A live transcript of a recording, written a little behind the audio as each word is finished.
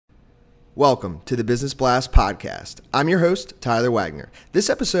Welcome to the Business Blast podcast. I'm your host, Tyler Wagner. This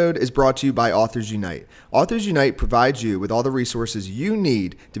episode is brought to you by Authors Unite. Authors Unite provides you with all the resources you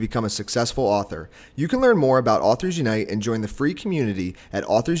need to become a successful author. You can learn more about Authors Unite and join the free community at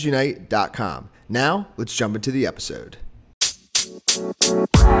authorsunite.com. Now, let's jump into the episode.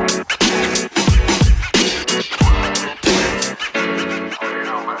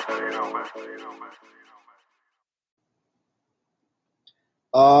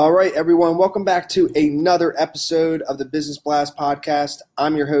 All right, everyone. Welcome back to another episode of the Business Blast podcast.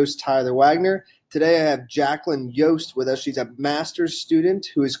 I'm your host, Tyler Wagner. Today I have Jaclyn Yost with us. She's a master's student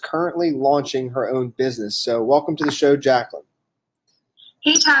who is currently launching her own business. So welcome to the show, Jaclyn.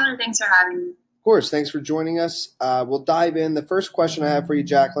 Hey, Tyler. Thanks for having me. Of course. Thanks for joining us. We'll dive in. The first question I have for you,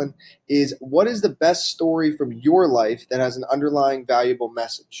 Jaclyn, is what is the best story from your life that has an underlying valuable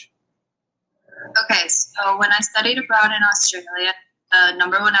message? Okay, so when I studied abroad in Australia, the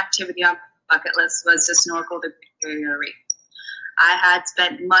number one activity on my bucket list was to snorkel the Great Barrier Reef. I had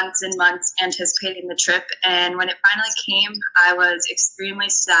spent months and months anticipating the trip, and when it finally came, I was extremely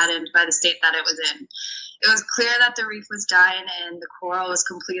saddened by the state that it was in. It was clear that the reef was dying and the coral was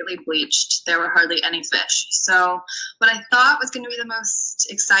completely bleached. There were hardly any fish. So what I thought was going to be the most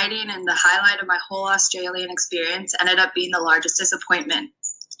exciting and the highlight of my whole Australian experience ended up being the largest disappointment.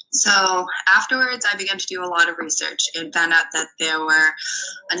 So afterwards, I began to do a lot of research and found out that there were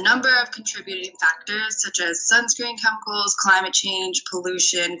a number of contributing factors such as sunscreen chemicals, climate change,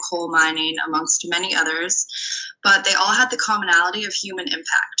 pollution, coal mining, amongst many others. But they all had the commonality of human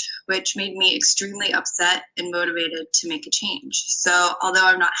impact, which made me extremely upset and motivated to make a change. So although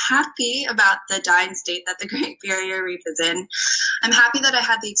I'm not happy about the dying state that the Great Barrier Reef is in, I'm happy that I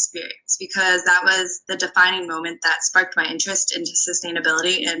had the experience because that was the defining moment that sparked my interest into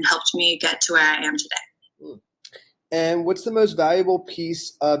sustainability and helped me get to where I am today. And what's the most valuable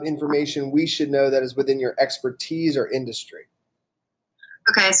piece of information we should know that is within your expertise or industry?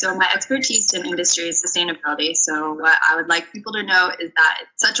 Okay, so my expertise in industry is sustainability. So what I would like people to know is that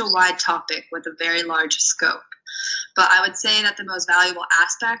it's such a wide topic with a very large scope. But I would say that the most valuable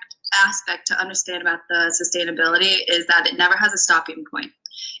aspect to understand about the sustainability is that it never has a stopping point.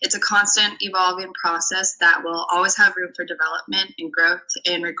 It's a constant evolving process that will always have room for development and growth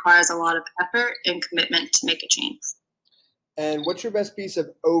and requires a lot of effort and commitment to make a change. And what's your best piece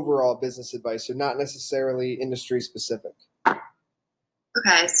of overall business advice, so not necessarily industry specific?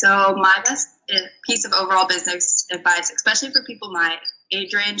 Okay, so my best piece of overall business advice, especially for people my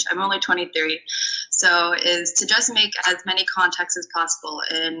age range, I'm only 23, so is to just make as many contacts as possible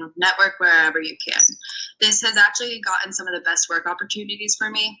and network wherever you can. This has actually gotten some of the best work opportunities for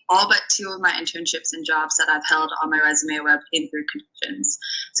me, all but 2 of my internships and jobs that I've held on my resume where I've came through connections.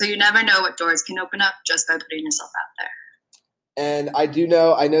 So you never know what doors can open up just by putting yourself out there. And I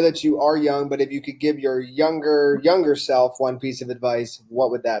know that you are young, but if you could give your younger self one piece of advice,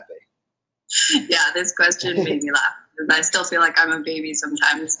 what would that be? Yeah, this question made me laugh because I still feel like I'm a baby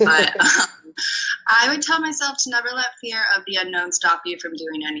sometimes. But I would tell myself to never let fear of the unknown stop you from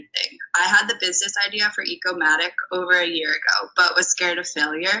doing anything. I had the business idea for EcoMadic over a year ago, but was scared of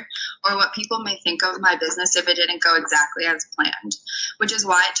failure or what people may think of my business if it didn't go exactly as planned, which is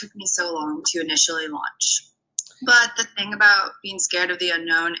why it took me so long to initially launch. But the thing about being scared of the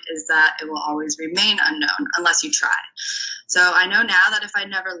unknown is that it will always remain unknown unless you try. So I know now that if I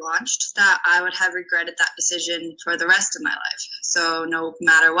never launched, that I would have regretted that decision for the rest of my life. So no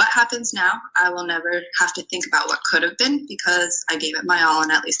matter what happens now, I will never have to think about what could have been because I gave it my all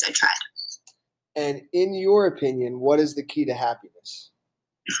and at least I tried. And in your opinion, what is the key to happiness?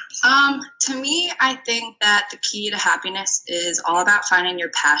 To me, I think that the key to happiness is all about finding your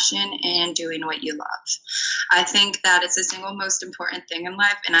passion and doing what you love. I think that it's the single most important thing in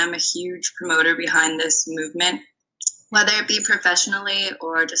life, and I'm a huge promoter behind this movement. Whether it be professionally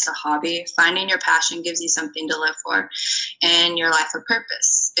or just a hobby, finding your passion gives you something to live for and your life a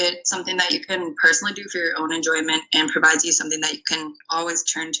purpose. It's something that you can personally do for your own enjoyment and provides you something that you can always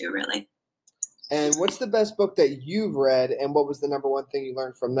turn to, really. And what's the best book that you've read, and what was the number one thing you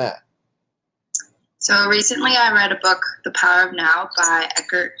learned from that? So recently I read a book, The Power of Now by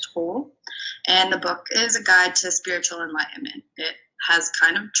Eckhart Tolle, and the book is a guide to spiritual enlightenment. It has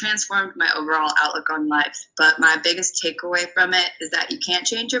kind of transformed my overall outlook on life, but my biggest takeaway from it is that you can't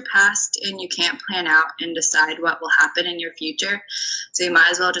change your past and you can't plan out and decide what will happen in your future, so you might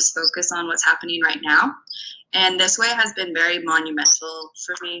as well just focus on what's happening right now. And this way has been very monumental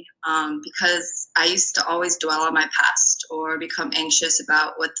for me because I used to always dwell on my past or become anxious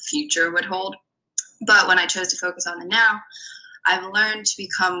about what the future would hold. But when I chose to focus on the now, I've learned to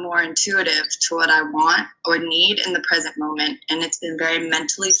become more intuitive to what I want or need in the present moment, and it's been very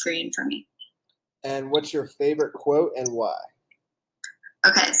mentally freeing for me. And what's your favorite quote and why?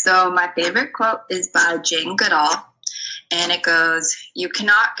 Okay, so my favorite quote is by Jane Goodall, and it goes, "You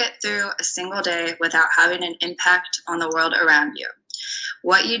cannot get through a single day without having an impact on the world around you.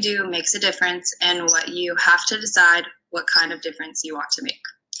 What you do makes a difference, and what you have to decide what kind of difference you want to make."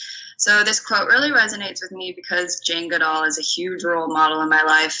 So this quote really resonates with me because Jane Goodall is a huge role model in my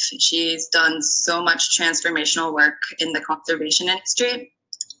life. She's done so much transformational work in the conservation industry.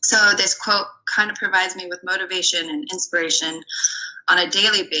 So this quote kind of provides me with motivation and inspiration on a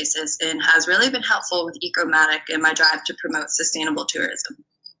daily basis and has really been helpful with EcoMadic and my drive to promote sustainable tourism.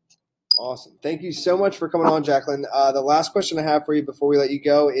 Awesome. Thank you so much for coming on, Jaclyn. The last question I have for you before we let you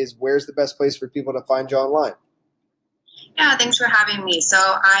go is, where's the best place for people to find you online? Yeah, thanks for having me. So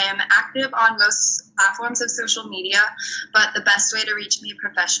I am active on most platforms of social media, but the best way to reach me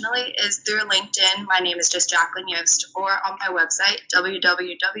professionally is through LinkedIn. My name is just Jaclyn Yost, or on my website,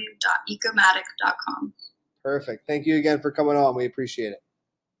 www.ecomadic.com. Perfect. Thank you again for coming on. We appreciate it.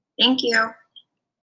 Thank you.